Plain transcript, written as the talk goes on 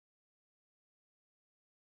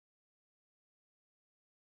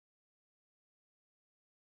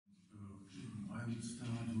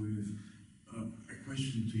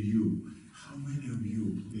question to you. How many of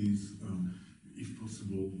you, please, if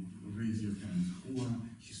possible, raise your hands, who are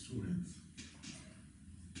historians?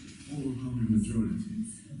 Overwhelming majority.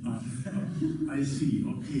 I see,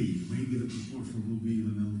 okay, maybe the proportion will be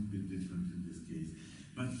even a little bit different in this case.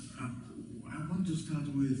 But I want to start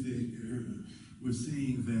with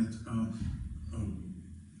saying that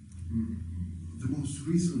the most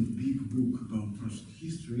recent big book about Russian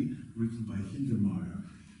history, written by Hindermeyer,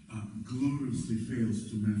 gloriously fails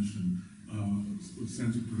to mention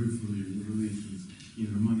center-peripheral relations in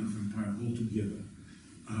Romanov Empire altogether.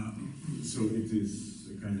 So it is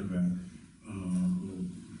a kind of a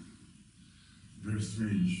very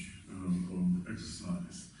strange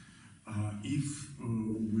exercise. If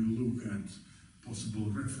we look at possible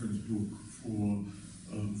reference book for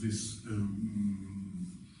these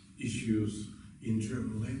issues in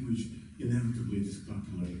German language, inevitably it is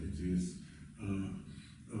popular. It is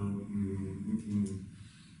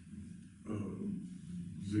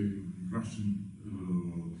the Russian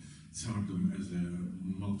Tsardom as a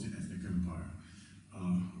multi-ethnic empire,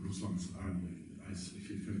 Russland's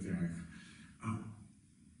Reich.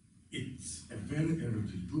 It's a very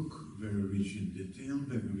erudite book, very rich in detail,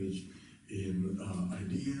 very rich in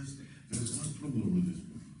ideas. There is one problem with this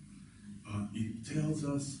book. It tells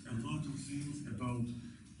us a lot of things about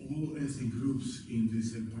all ethnic groups in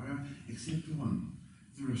this empire, except one,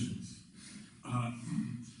 the Russians.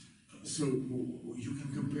 So you can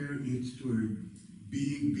compare it to a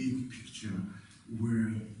big picture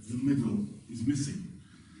where the middle is missing.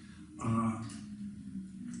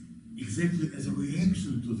 Exactly as a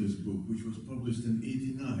reaction to this book, which was published in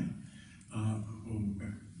 '89, a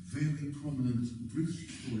very prominent British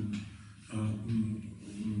historian,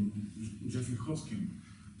 Jeffrey Hoskin,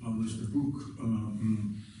 published a book,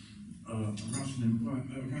 Russian Empire,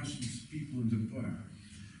 Russians, People and Empire,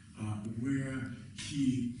 where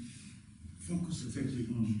he focused exactly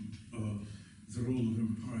on the role of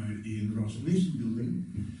empire in Russian nation building,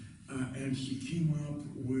 and he came up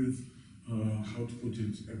with, how to put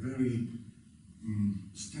it, a very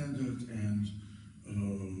standard and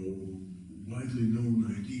widely known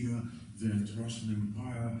idea that Russian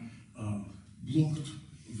Empire blocked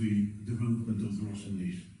the development of the Russian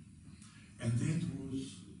nation. And that was,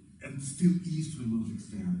 and still is to a large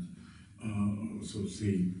extent, so to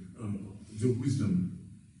say, the wisdom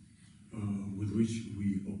with which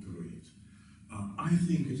we operate. I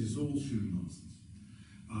think it is all sheer nonsense,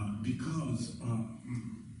 because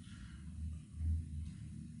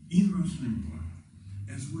in Russian Empire,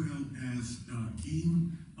 as well as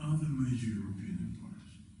in other major European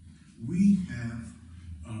empires, we have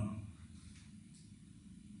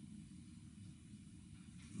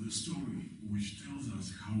the story which tells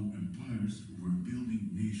us how empires were building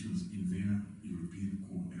nations in their European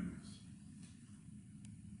core areas.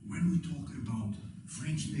 When we talk about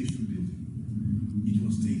French nation building, it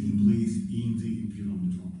was taking place in the imperial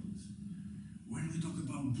metropolis. When we talk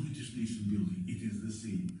about British nation building, it is the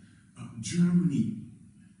same. Germany,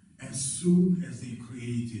 as soon as they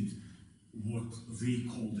created what they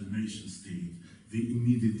called a nation state, they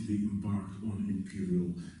immediately embarked on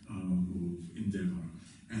imperial endeavor.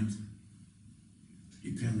 And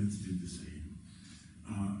Italians did the same.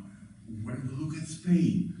 When we look at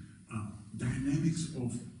Spain, dynamics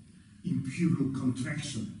of imperial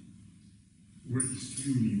contraction were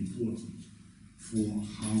extremely important for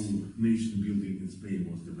how nation building in Spain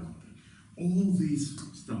was developing. All this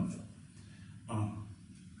stuff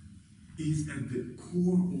is at the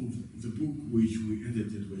core of the book which we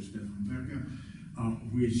edited with Stefan Berger,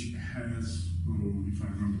 which has, if I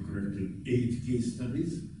remember correctly, 8 case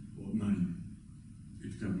studies, or 9.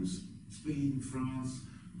 It covers Spain, France,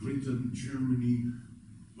 Britain, Germany,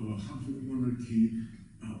 Habsburg monarchy,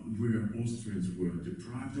 where Austrians were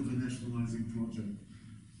deprived of a nationalizing project,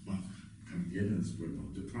 but Hungarians were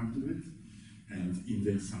not deprived of it, and in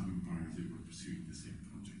their sub-empires they were pursuing the same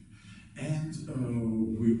project. And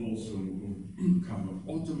we also cover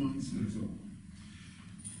Ottomans and so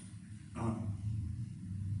on.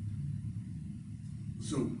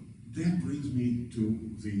 So that brings me to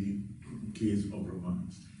the case of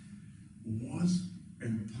Romans. Was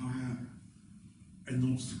empire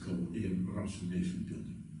an obstacle in Russian nation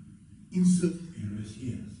building? In certain areas,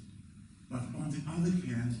 yes. But on the other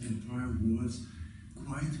hand, empire was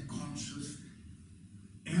quite a conscious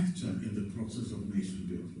actor in the process of nation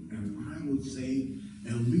building, and I would say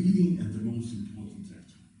a leading and the most important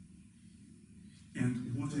actor.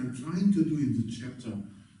 And what I'm trying to do in the chapter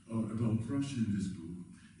about Russia in this book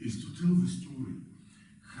is to tell the story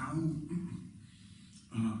how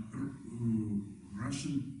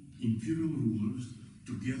Russian imperial rulers,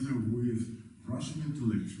 together with Russian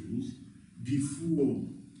intellectuals, before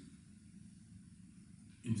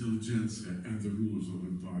intelligentsia and the rulers of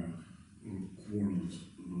empire quarreled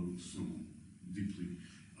so deeply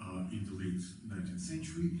in the late 19th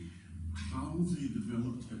century, how they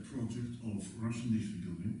developed a project of Russian nation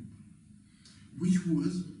building, which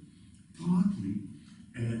was partly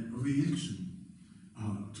a reaction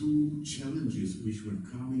to challenges which were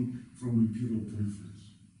coming from imperial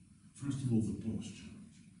peripheries. First of all, the Polish challenge.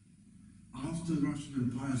 After the Russian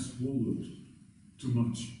Empire swallowed too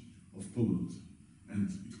much of Poland, and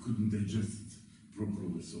it couldn't digest it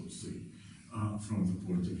properly, so to say, from the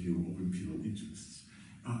point of view of imperial interests.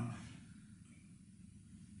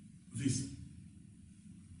 This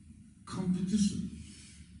competition,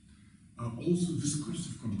 also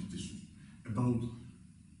discursive competition, about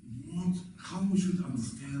how we should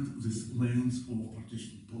understand this lens of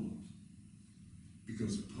partition Poland.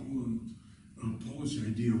 Because Polish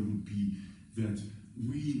idea would be that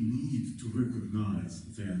we need to recognize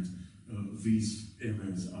that these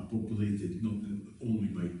areas are populated not only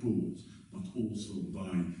by Poles, but also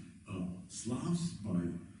by Slavs, by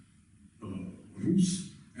Rus,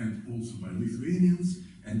 and also by Lithuanians,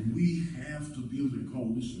 and we have to build a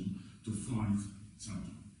coalition to fight Tsar.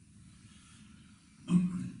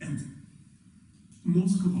 And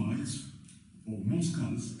Muscovites, or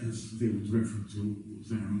Moskals, as they would refer to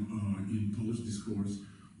them in Polish discourse,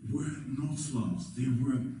 were not Slavs. They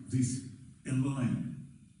were this allied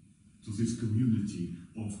to this community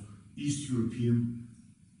of East European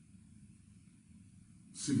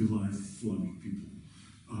civilized Slavic people.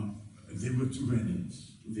 They were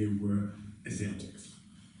Turanians, they were Asiatics.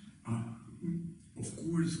 Of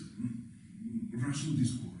course, Russian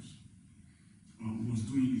discourse was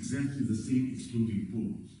doing exactly the same, excluding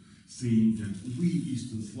Poles, saying that we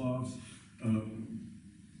Eastern Slavs,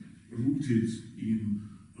 rooted in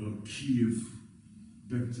Kiev,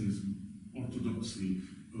 baptism, Orthodoxy,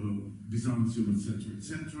 Byzantium,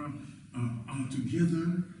 etc., are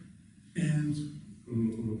together, and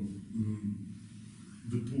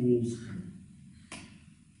the Poles have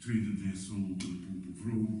traded their soul to the Pope of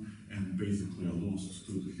Rome and basically are lost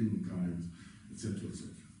to the humankind, etc.,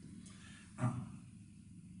 etc.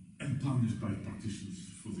 And punished by partitions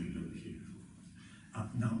for their behavior.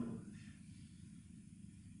 Now,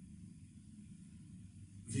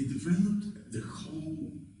 they developed the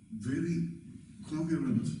whole very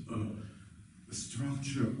coherent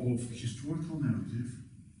structure of historical narrative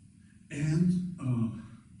and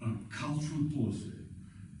cultural policy,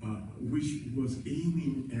 which was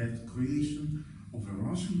aiming at creation of a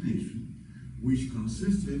Russian nation which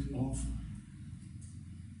consisted of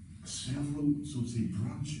several, so to say,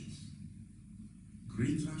 branches.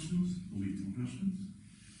 Great Russians, Little Russians,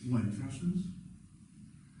 White Russians.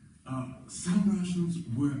 Some Russians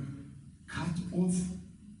were cut off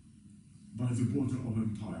by the border of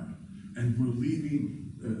empire and were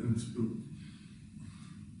living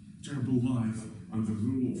terrible life under the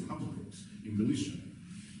rule of Habsburgs in Galicia.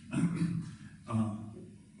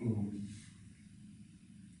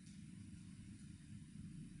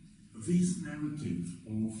 This narrative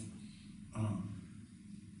of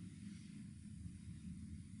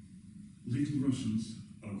little Russians,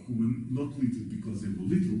 who were not little because they were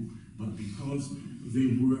little, but because they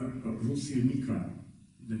were Russia Mikra,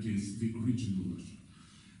 that is the original Russia,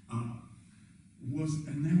 was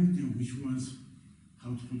a narrative which was,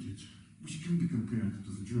 how to put it, which can be compared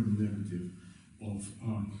to the German narrative of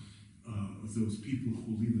those people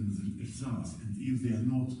who live in the Alsace, and if they are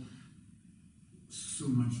not so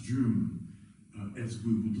much German as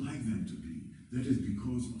we would like them to be, that is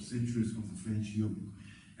because of centuries of the French yoke.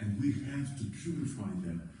 And we have to purify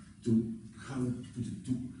them to, how to put it,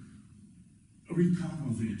 to recover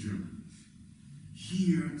their Germanness.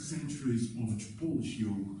 Here, centuries of Polish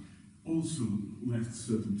yoke also left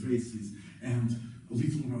certain traces, and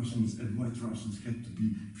little Russians and white Russians had to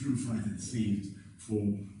be purified and saved for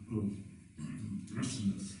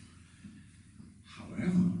Russianness.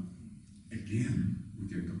 However, again, we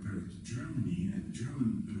can compare it to Germany and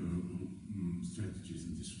German strategies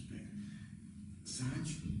in this respect.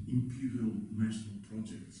 Such imperial national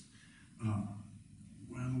projects,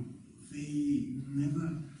 well, they never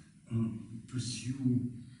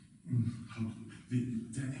pursue,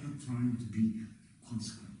 they're never trying to be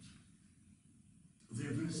consequent.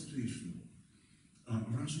 They're very situational.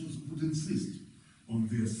 Russians would insist on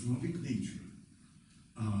their Slavic nature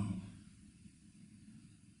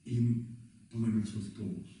in polemics with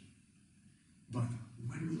Poles. But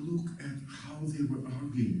when we look at how they were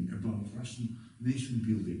arguing about Russian nation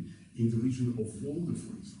building in the region of Volga,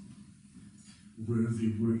 for example, where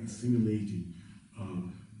they were assimilating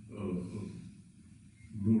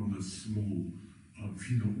more or less small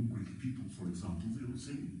Finno-Ugric people, for example, they would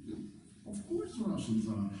say, of course Russians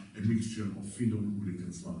are a mixture of Finno-Ugric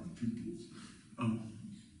and Slavic peoples.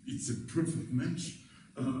 It's a perfect match.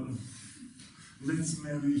 Let's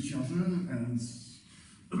marry each other and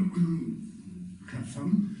have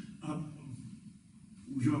fun.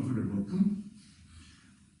 You are very welcome.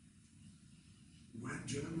 When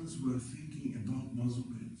Germans were thinking about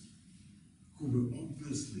Mazovians, who were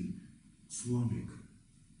obviously Slavic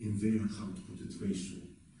in their, how to put it, racial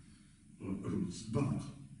roots, but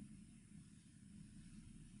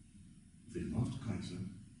they loved Kaiser,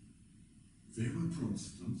 they were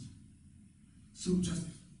Protestants, so just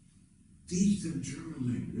teach them German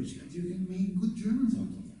language and you can make good Germans out of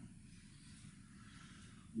them.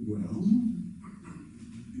 Well,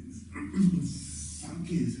 in some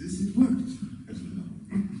cases it worked, as we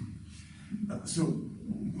know. So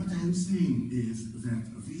what I'm saying is that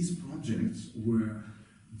these projects were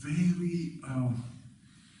very, well,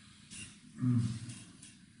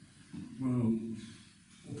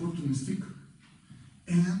 opportunistic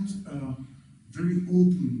and very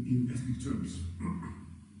open in ethnic terms.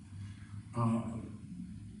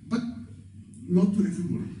 But not to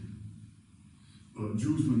everybody.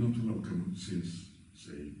 Jews were not welcome since,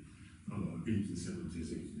 say, 1870s,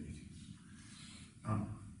 1880s.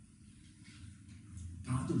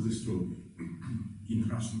 Part of the story, in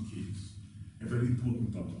Russian case, a very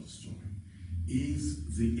important part of the story,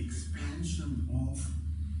 is the expansion of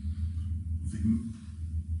the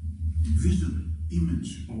visual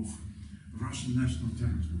image of Russian national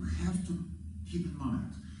territory. We have to keep in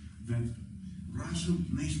mind that Russian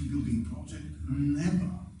nation-building project never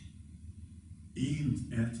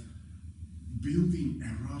aimed at building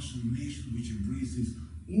a Russian nation which embraces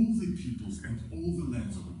all the peoples and all the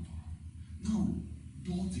lands of it. No,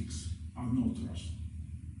 Baltics are not Russian.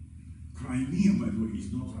 Crimea, by the way,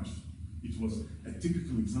 is not Russian. It was a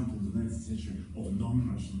typical example of the 19th century of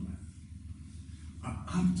non-Russian land.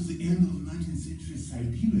 Up to the end of the 19th century,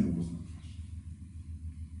 Siberia was not Russian.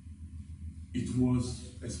 It was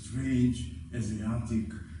a strange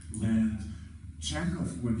Asiatic land.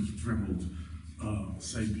 Chekhov, when he traveled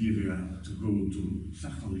Siberia to go to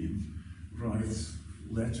Sakhalin, writes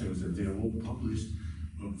letters, and they are all published.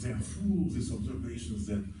 They are full of these observations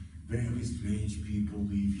that very strange people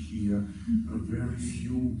live here, very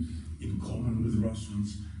few in common with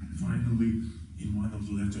Russians. Finally, in one of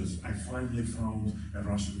the letters, I finally found a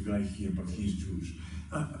Russian guy here, but he's Jewish.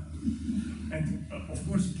 And of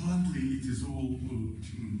course, partly it is all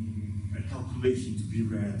a calculation to be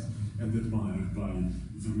read and admired by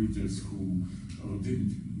the readers who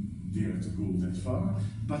didn't dare to go that far.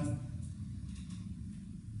 But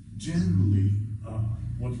generally,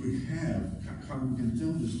 what we have, how we can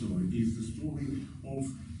tell the story, is the story of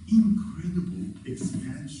incredible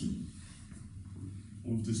expansion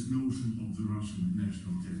of this notion of the Russian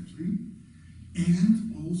national territory,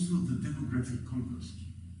 and also the demographic conquest.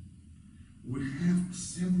 We have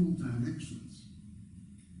several directions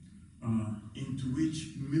into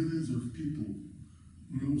which millions of people,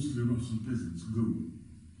 mostly Russian peasants, go,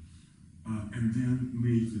 and then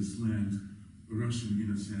make this land Russian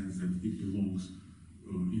in a sense that it belongs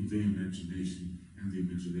in their imagination and the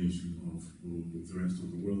imagination of the rest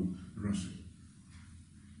of the world, Russia.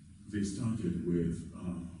 They started with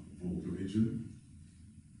Volga region,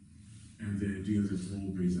 and the idea that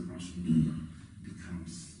Volga is a Russian river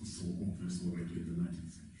becomes so obvious already in the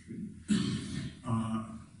 19th century.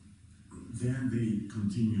 Then they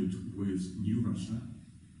continued with New Russia,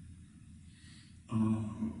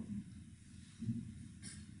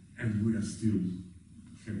 and we are still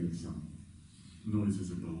having some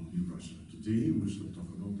noises about New Russia today. We shall talk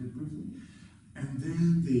about it briefly. And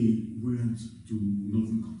then they went to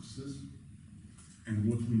Northern Caucasus, and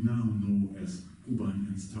what we now know as Kuban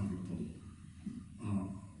and Stavropol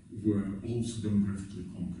were also demographically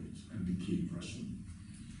conquered and became Russian.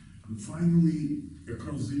 And finally,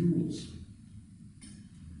 across the Urals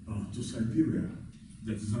to Siberia,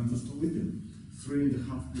 that is under Stolypin,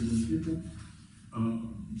 3.5 million people,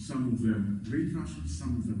 some of them great Russians,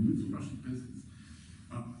 some of them little Russian peasants.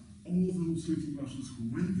 All those little Russians who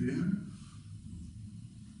went there,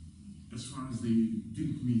 as far as they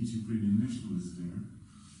didn't meet Ukrainian nationalists there,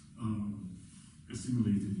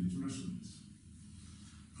 assimilated into Russians.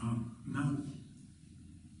 Now,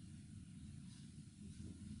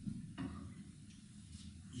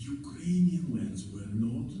 Ukrainian lands were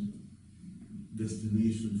not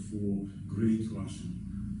destination for great Russian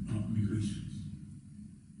migrations.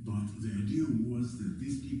 But the idea was that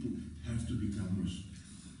these people have to become Russian.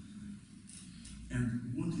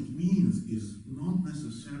 And what it means is not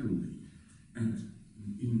necessarily, and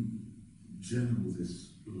in general this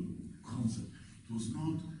concept. It was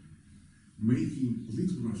not making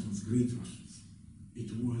little Russians great Russians.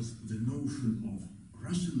 It was the notion of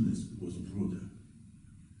Russianness was broader.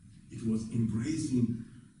 It was embracing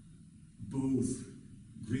both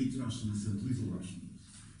great Russians and little Russians.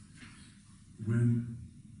 When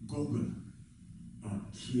Gogol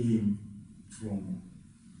came from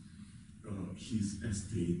his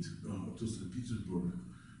estate to St. Petersburg,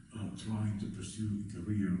 trying to pursue a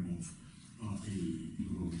career of a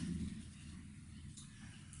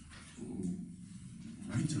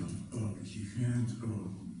writer, he had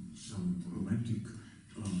some romantic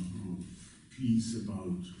piece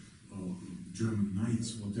about German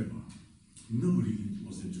knights, whatever. Nobody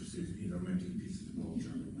was interested in romantic pieces about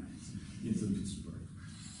German knights in St. Petersburg.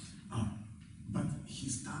 But he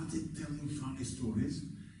started telling funny stories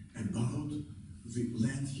about the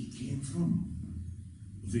land he came from,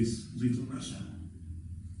 this little Russia.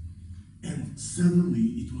 And suddenly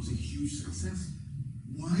it was a huge success.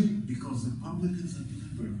 Why? Because the public in St.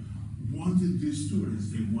 Petersburg wanted these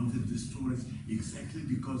stories. They wanted these stories exactly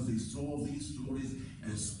because they saw these stories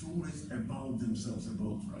as stories about themselves,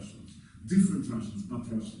 about Russians. Different Russians, but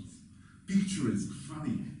Russians. Picturesque,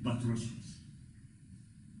 funny, but Russians.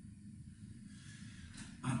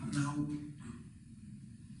 Now,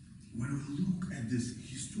 when we look at this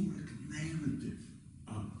historic narrative,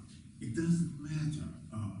 it doesn't matter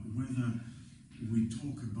whether we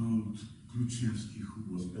talk about Khrushchevsky,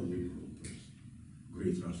 who was a liberal person,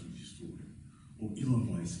 great Russian historian, or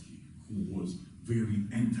Ilovaisky, who was very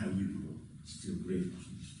anti-liberal, still great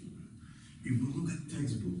Russian historian. If we look at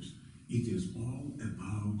textbooks, it is all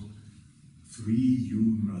about three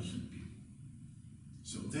young Russian people.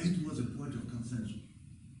 So that was a point of consensus.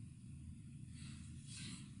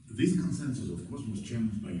 This consensus, of course, was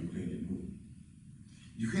challenged by Ukrainian movement.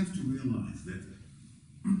 You have to realize that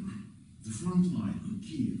the front line in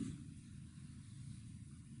Kiev,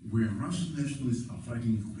 where Russian nationalists are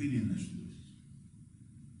fighting Ukrainian nationalists,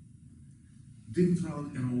 didn't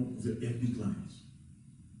run along the ethnic lines.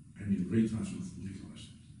 I mean, great Russians, little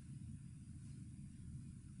Russians.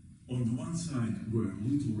 On the one side were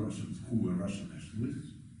little Russians who were Russian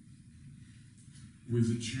nationalists, with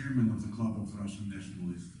the chairman of the Club of Russian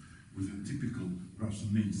Nationalists, with a typical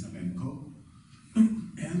Russian name, Savenko,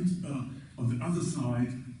 and on the other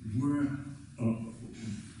side were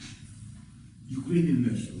Ukrainian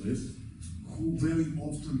nationalists who very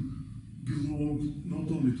often belonged not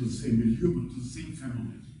only to the same milieu, but to the same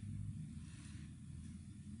families.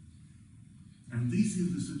 And this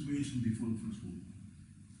is the situation before the First World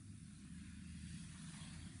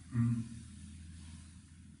War.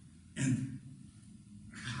 And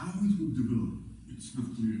how it will develop, it's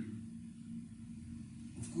not clear.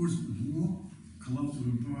 Of course, war, collapse of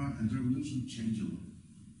empire, and revolution change a lot.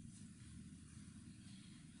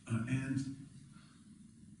 And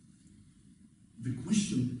the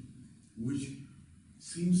question, which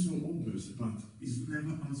seems so obvious, but is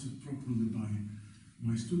never answered properly by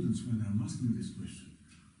my students when I'm asking this question: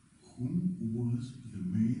 whom was the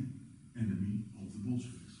main enemy of the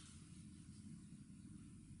Bolsheviks?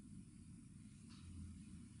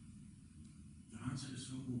 The answer is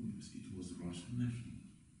so obvious. It was the Russian nationalists.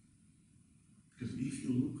 Because if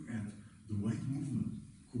you look at the white movement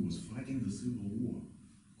who was fighting the Civil War,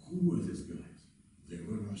 who were these guys? They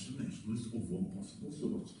were Russian nationalists of all possible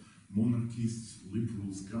sorts. Monarchists,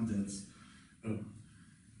 liberals, cadets,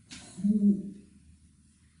 who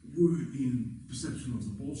were in perception of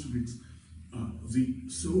the Bolsheviks, the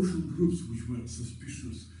social groups which were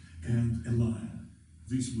suspicious and allied.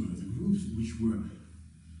 These were the groups which were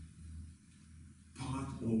part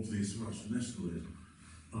of this Russian nationalism.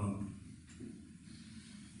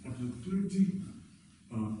 Clergy,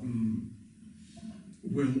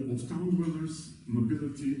 well, of town dwellers,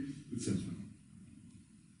 nobility, etc.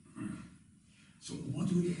 So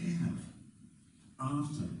what we have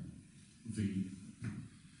after the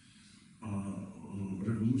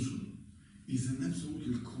revolution is an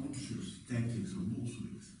absolutely conscious tactics of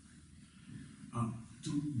Bolsheviks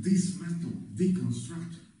to dismantle,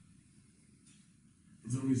 deconstruct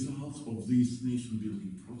the results of this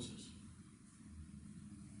nation-building process,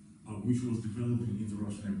 which was developing in the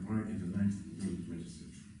Russian Empire in the 19th and 20th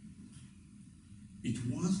century. It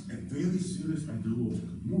was a very serious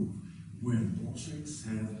ideological move when Bolsheviks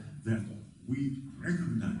said that we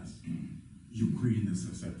recognize Ukraine as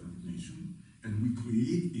a separate nation and we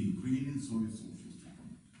create a Ukrainian Soviet Socialist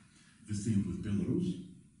Republic. The same with Belarus.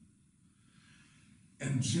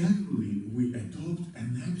 And generally, we adopt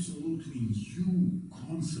an absolutely new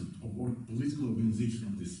concept of political organization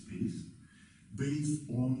of this space, based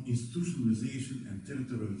on institutionalization and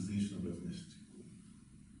territorialization of ethnicity.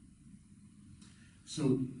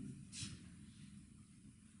 So,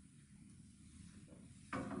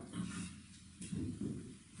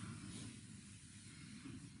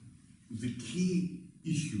 the key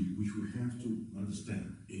issue which we have to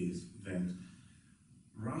understand is that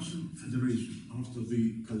Russian Federation, after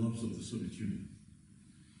the collapse of the Soviet Union,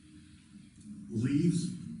 lives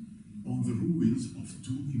on the ruins of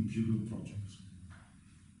two imperial projects.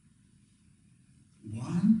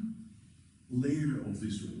 One layer of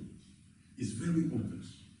these ruins is very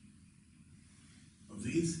obvious.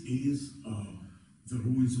 This is the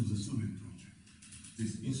ruins of the Soviet project,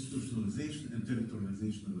 this institutionalization and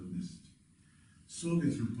territorialization of ethnicity.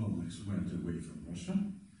 Soviet republics went away from Russia,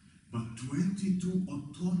 but 22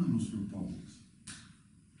 autonomous republics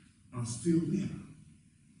are still there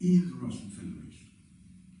in the Russian Federation,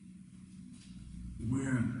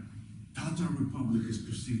 where Tatar Republic is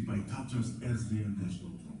perceived by Tatars as their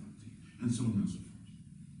national property, and so on and so forth.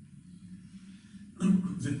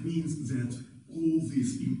 That means that all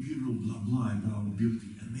this imperial blah blah about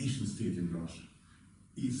building a nation state in Russia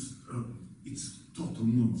is it's total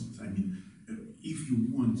nonsense. I mean, if you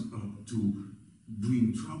want to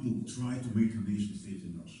bring trouble, try to make a nation state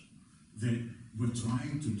in Russia. They were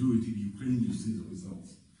trying to do it in Ukraine, you see the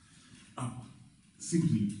results.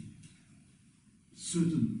 Simply,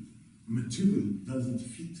 certain material doesn't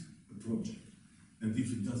fit a project. And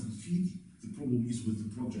if it doesn't fit, the problem is with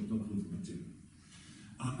the project, not with the material.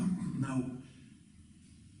 Now,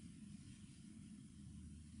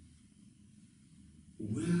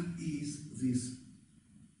 where is this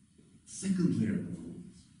second layer of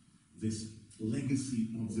rules, this legacy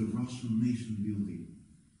of the Russian nation building?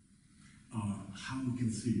 How we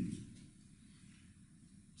can see it?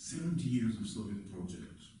 70 years of Soviet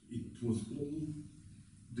projects. It was all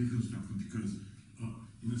deconstructed because,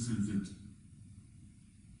 in a sense, that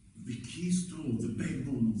the keystone, the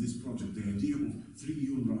backbone of this project, the idea of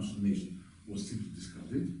three-year Russian nation, was simply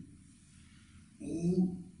discarded.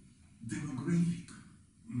 All demographic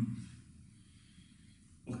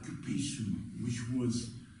occupation, which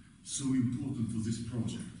was so important for this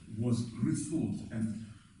project, was rethought and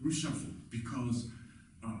reshuffled because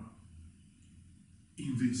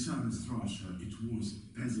in the Tsarist Russia it was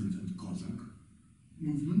peasant and Cossack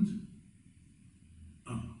movement.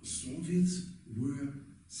 Soviets were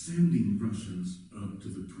sending Russians to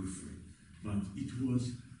the periphery, but it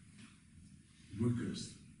was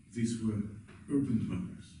workers. These were urban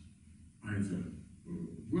dwellers, either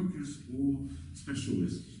workers or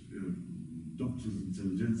specialists, doctors,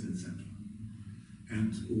 intelligence, etc.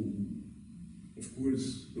 And of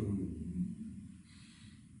course,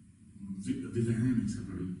 the dynamics are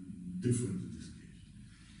very different in this case.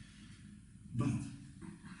 But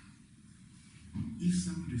if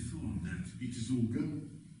somebody thought that it is all go,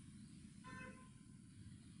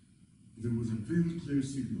 there was a very clear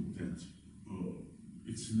signal that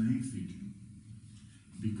it's naive thinking.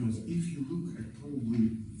 Because if you look at probably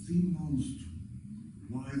the most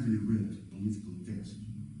widely read political text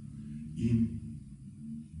in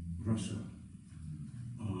Russia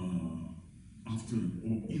after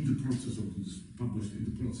or in the process of this, published in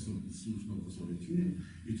the process of the dissolution of the Soviet Union,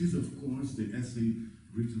 it is of course the essay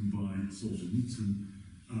written by Solzhenitsyn,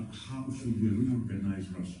 How Should We Reorganize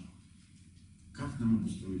Russia? Как нам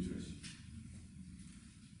обустроить Россию?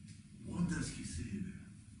 What does he say there?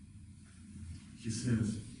 He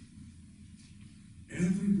says,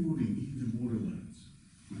 everybody in the borderlands,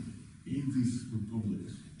 in these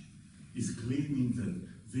republics, is claiming that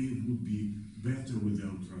they would be better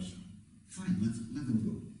without Russia. Fine, let them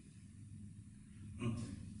go.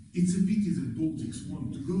 It's a pity that Baltics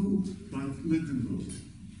want to go, but let them go.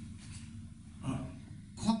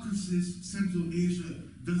 Caucasus, Central Asia,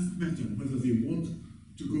 doesn't matter whether they want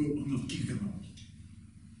to go or not, kick them out.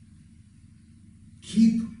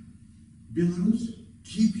 Keep Belarus,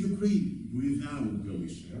 keep Ukraine without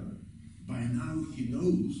Galicia. By now he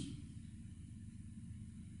knows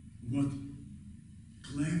what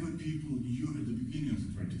clever people knew at the beginning of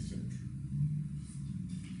the 20th century.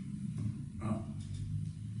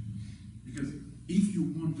 Because if you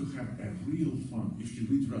want to have a real fun, if you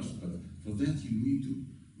read Russian, but for that you need to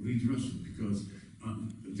read Russian because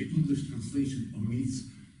the English translation omits,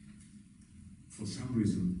 for some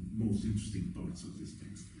reason, most interesting parts of this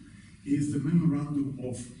text, is the memorandum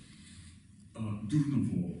of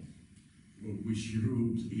Durnovo, which he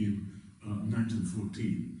wrote in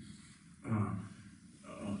 1914,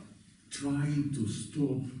 trying to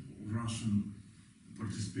stop Russian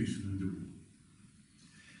participation in the war.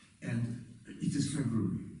 And it is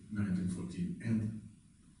February 1914, and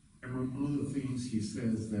among other things, he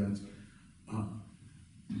says that,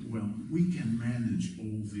 well, we can manage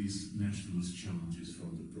all these nationalist challenges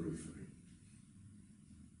from the periphery.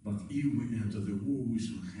 But if we enter the war, we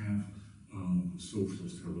shall have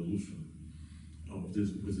socialist revolution of this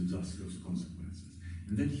with disastrous consequences.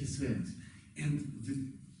 And then he says, and the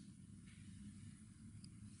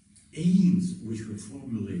aims which we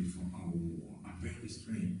formulate for our war are very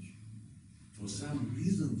strange. For some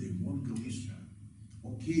reason, they want Galicia.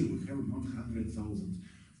 Okay, we have 100,000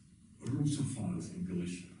 Russophiles in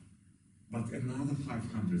Galicia, but another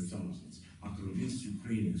 500,000 are convinced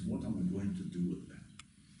Ukrainians. What are we going to do with that?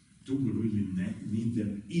 Do we really need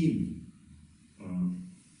them in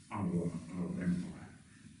our empire?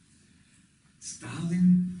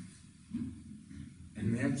 Stalin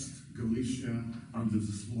annexed Galicia under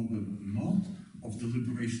the slogan not of the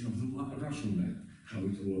liberation of the Russian land, how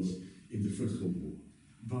it was in the First World War,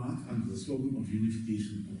 but under the slogan of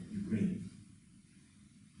unification of Ukraine.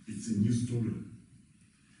 It's a new story.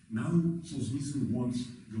 Now Solzhenitsyn wants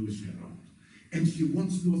Galicia out. And he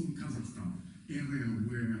wants northern Kazakhstan, area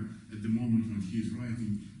where, at the moment when he is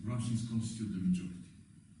writing, Russians constitute the majority.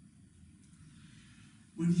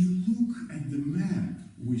 When you look at the map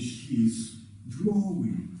which he's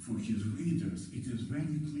drawing for his readers, it is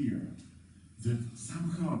very clear that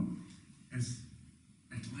somehow, as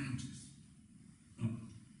Atlantis,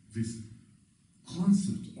 this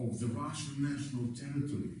concept of the Russian national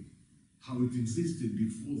territory, how it existed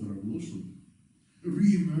before the revolution,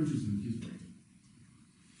 re-emerges in his writing.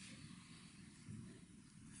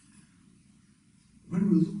 When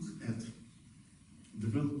we look at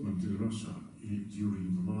development in Russia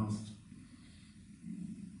during the last,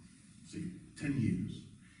 say, 10 years,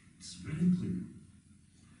 it's very clear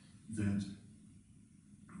that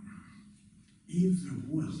if there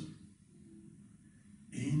was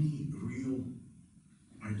any real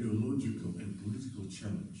ideological and political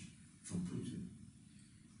challenge for Putin,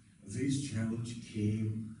 this challenge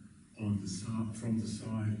came on the side, from the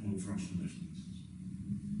side of Russian nationalists.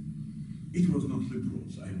 It was not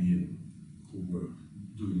liberals, I mean, who were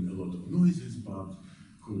doing a lot of noises, but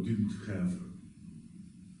who didn't have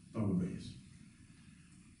power base.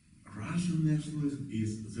 Russian nationalism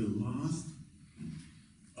is the last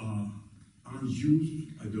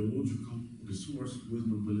unused ideological resource with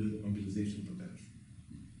mobilization potential,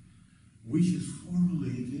 which is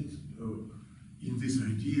formulated in this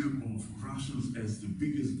idea of Russians as the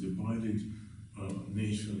biggest divided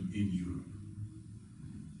nation in Europe,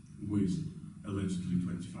 with allegedly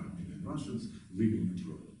 25 million Russians living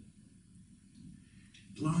abroad.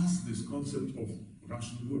 Plus this concept of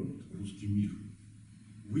Russian world, Русский мир,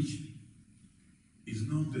 which is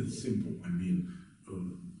not that simple. I mean,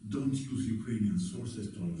 don't use Ukrainian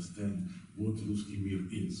sources to understand what Русский мир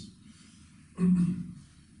is.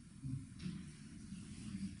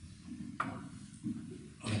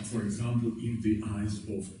 For example, in the eyes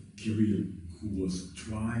of Kirill, who was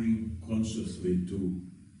trying consciously to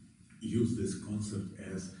use this concept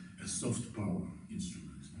as a soft power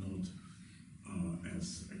instrument, not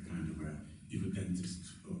as a kind of a irredentist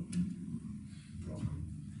problem.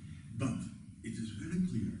 But it is very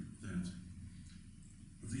clear that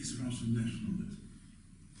this Russian nationalism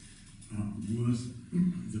was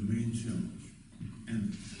the main challenge.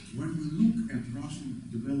 And when we look at Russian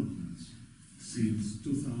developments since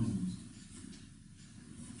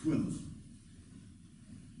 2012,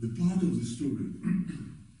 the part of the story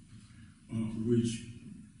which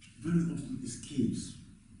very often escapes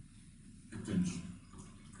attention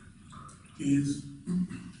is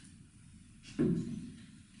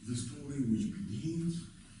the story which begins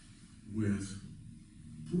with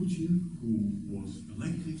Putin, who was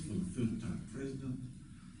elected for the third time president,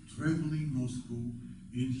 traveling Moscow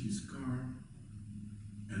in his car,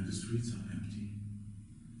 and the streets are empty,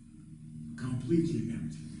 completely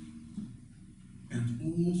empty. And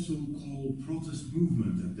all so-called protest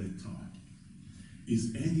movement at that time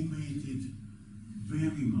is animated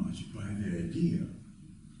very much by the idea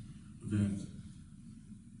that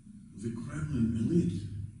the Kremlin elite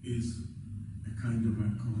is a kind of a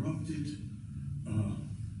corrupted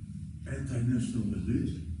anti-national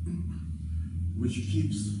elite which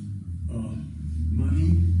keeps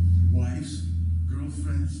money, wives,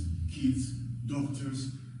 girlfriends, kids,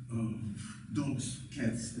 doctors, dogs,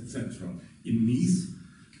 cats, etc. in Nice,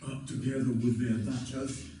 together with their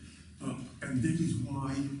dachas, and that is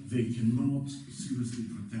why they cannot seriously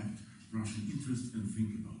protect Russian interests and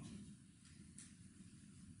think about it.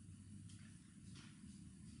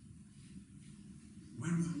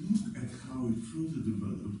 When we look at how it further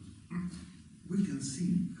developed, we can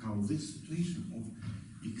see how this situation of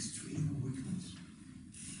extreme weakness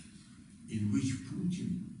in which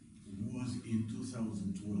Putin was in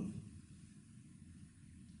 2012,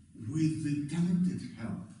 with the talented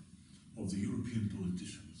help of the European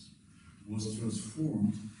politicians, was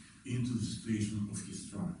transformed into the situation of his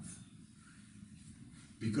triumph.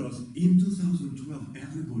 Because in 2012,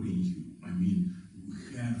 everybody knew, I mean,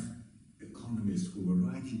 we have economists who were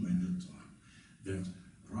writing by that time, that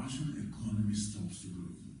Russian economy stops to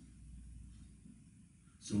grow.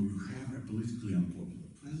 So you have a politically unpopular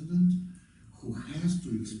president who has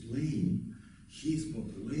to explain his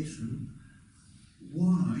population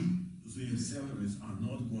why their salaries are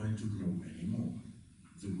not going to grow anymore,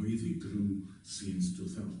 the way they grew since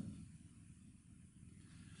 2000.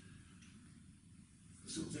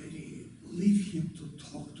 So they leave him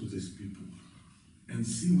to talk to these people and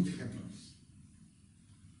see what happens.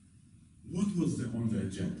 What was on the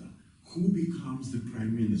agenda? Who becomes the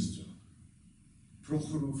prime minister?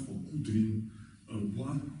 Prokhorov or Kudrin,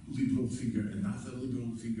 one liberal figure, another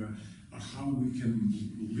liberal figure, how we can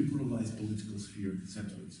liberalize political sphere, etc.,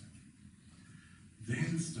 etc.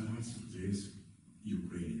 Then starts this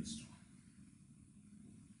Ukrainian story.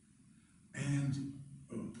 And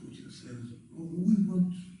Putin says, oh, we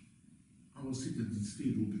want our seat at this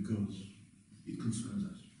table because it concerns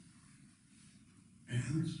us.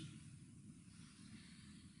 And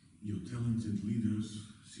your talented leaders,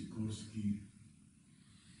 Sikorsky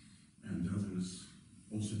and others,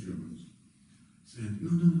 also Germans, said,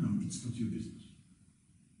 no, no, no, no, it's not your business.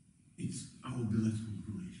 It's our bilateral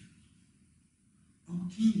relations.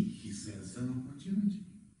 Okay, he says, an opportunity.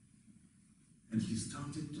 And he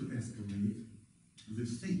started to escalate the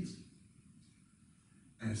stakes.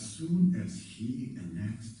 As soon as he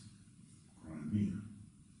annexed Crimea,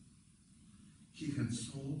 he had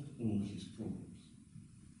solved all his problems.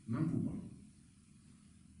 Number one,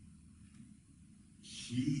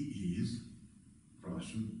 he is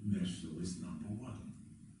Russian nationalist number one.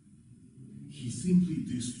 He simply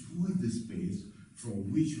destroyed the space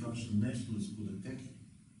from which Russian nationalists could attack him.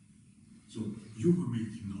 So you were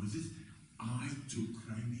making noises, I took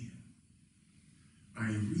Crimea. I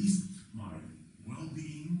risked my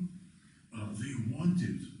well-being. They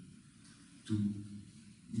wanted to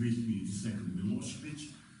make me the second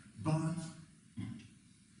Milosevic, but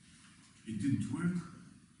it didn't work.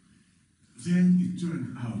 Then it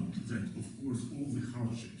turned out that, of course, all the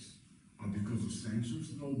hardships are because of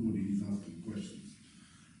sanctions. Nobody is asking questions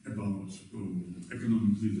about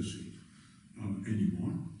economic leadership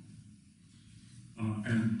anymore.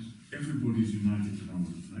 And everybody is united around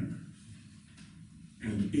the flag.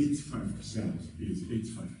 And 85% is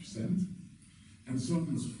 85%, and so on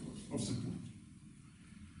and so forth, of support.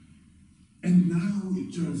 And now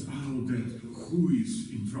it turns out that who is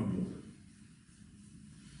in trouble?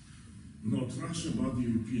 Not Russia, but the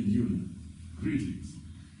European Union. Greetings.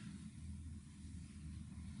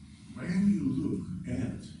 When you look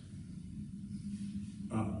at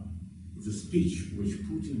the speech which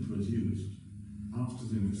Putin produced after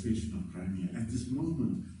the annexation of Crimea, at this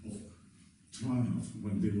moment of triumph,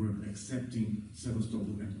 when they were accepting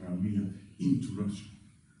Sevastopol and Crimea into Russia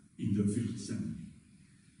in the official assembly,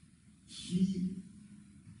 he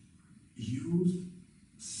used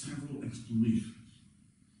several explanations.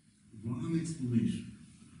 One explanation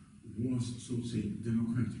was, so to say,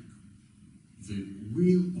 democratic. The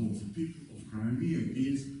will of the people of Crimea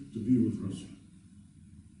is to be with Russia.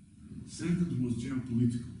 Second was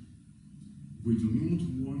geopolitical. We do not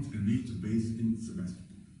want a NATO base in Sevastopol.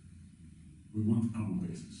 We want our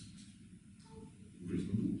bases.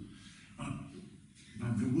 Reasonable.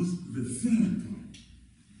 But there was the third point,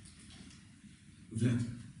 that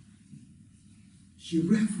he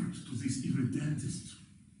referred to this irredentist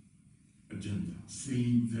agenda,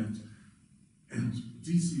 saying that, and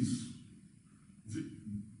this is the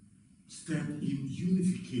step in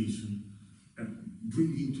unification and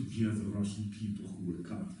bringing together Russian people who were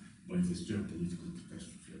cut by this geopolitical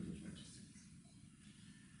catastrophe of the 20th.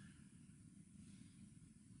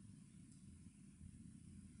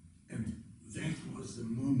 And that was the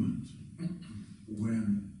moment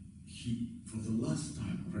when he, for the last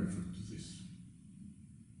time, referred to this.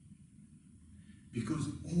 Because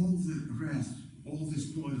all the rest, all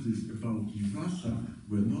these noises about Russia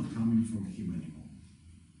were not coming from him anymore.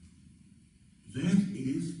 That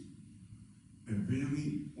is a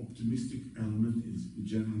very optimistic element in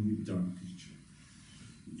generally dark picture.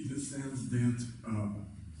 In the sense that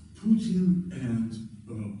Putin and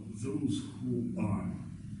those who are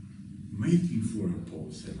making foreign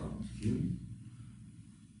policy around him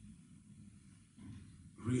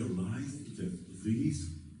realized that this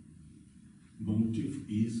motive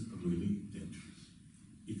is really dangerous.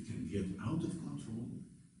 It can get out of control,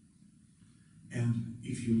 And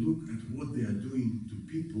if you look at what they are doing to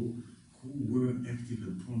people who were active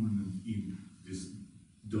and prominent in this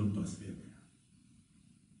Donbass area,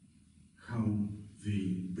 how they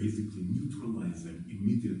basically neutralize them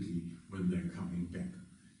immediately when they're coming back,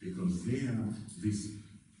 because they are this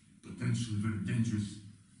potentially very dangerous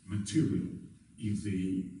material if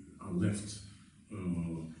they are left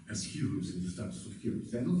as heroes in the status of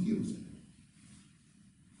heroes. They're not heroes anymore.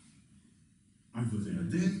 Either they are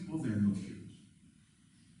dead or they are not heroes.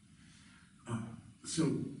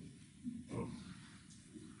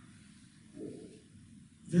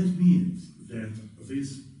 That means that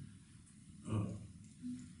this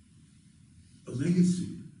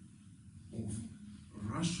legacy of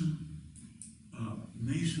Russian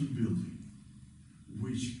nation building,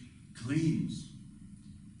 which claims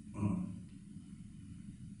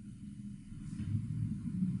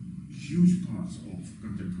huge parts of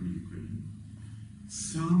contemporary Ukraine,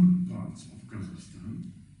 some parts of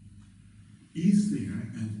Kazakhstan, is there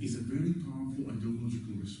and is a very powerful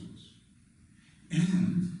ideological resource.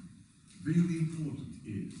 And very important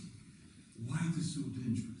is why it is so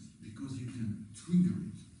dangerous, because you can trigger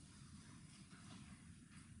it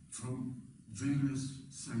from various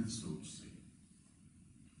sides, so to say.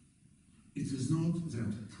 It is not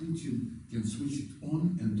that Putin can switch it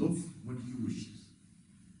on and off when he wishes.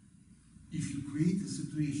 If you create a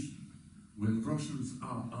situation when Russians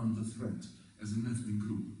are under threat as an ethnic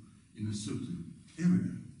group in a certain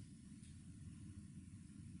area,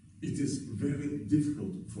 it is very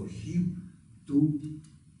difficult for him to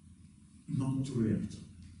not to react.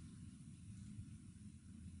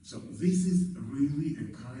 So this is really a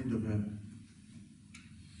kind of a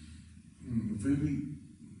very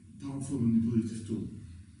powerful manipulative tool.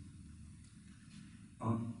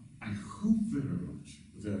 I hope very much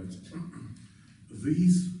that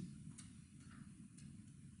these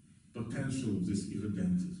potential of this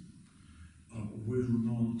irredentism will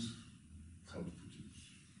not help produce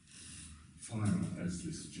fire as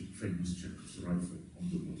this famous Chekhov's rifle on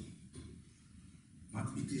the wall. But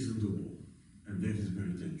it is on the wall, and that is very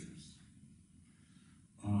dangerous.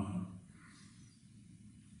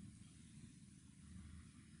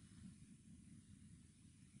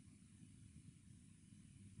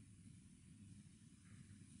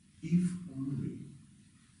 If only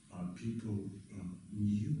people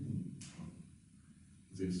knew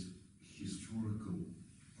this historical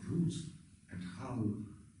roots and how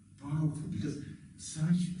powerful, because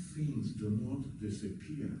such things do not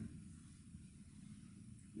disappear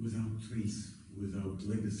without trace, without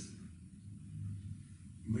legacy.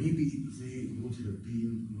 Maybe they would have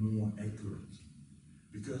been more accurate,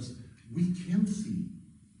 because we can see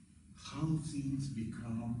how things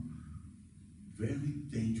become very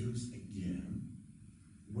dangerous again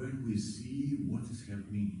when we see what is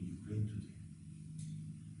happening in Ukraine today.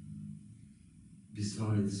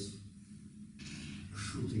 Besides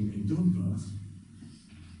shooting in Donbass,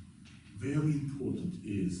 very important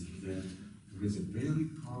is that there is a very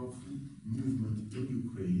powerful movement in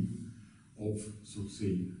Ukraine of, so to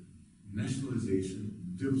say,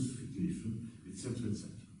 nationalization, diversification, etc., etc.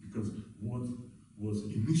 Because what was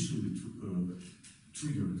initially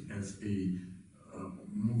triggered as a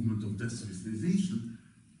movement of destabilization,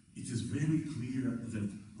 it is very clear that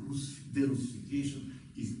diversification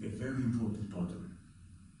is a very important part of it.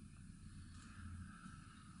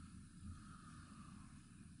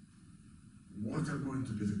 What are going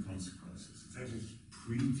to be the consequences? That is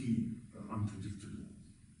pretty unpredictable.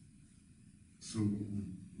 So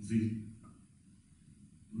the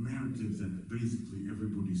narrative that basically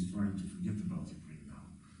everybody is trying to forget about Ukraine now,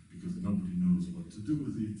 because nobody knows what to do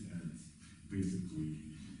with it, and basically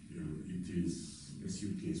it is a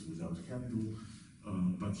suitcase without a handle,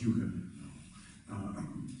 but you have it now.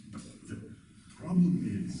 But the problem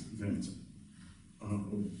is that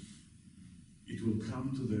it will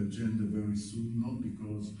come to the agenda very soon, not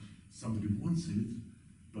because somebody wants it,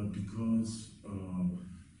 but because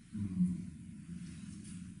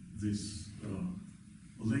this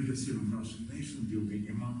legacy of Russian nation building,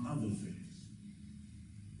 among other things,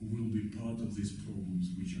 will be part of these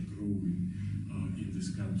problems which are growing in this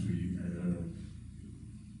country,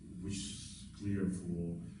 which is clear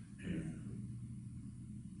for a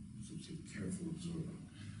careful observer.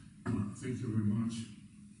 Thank you very much.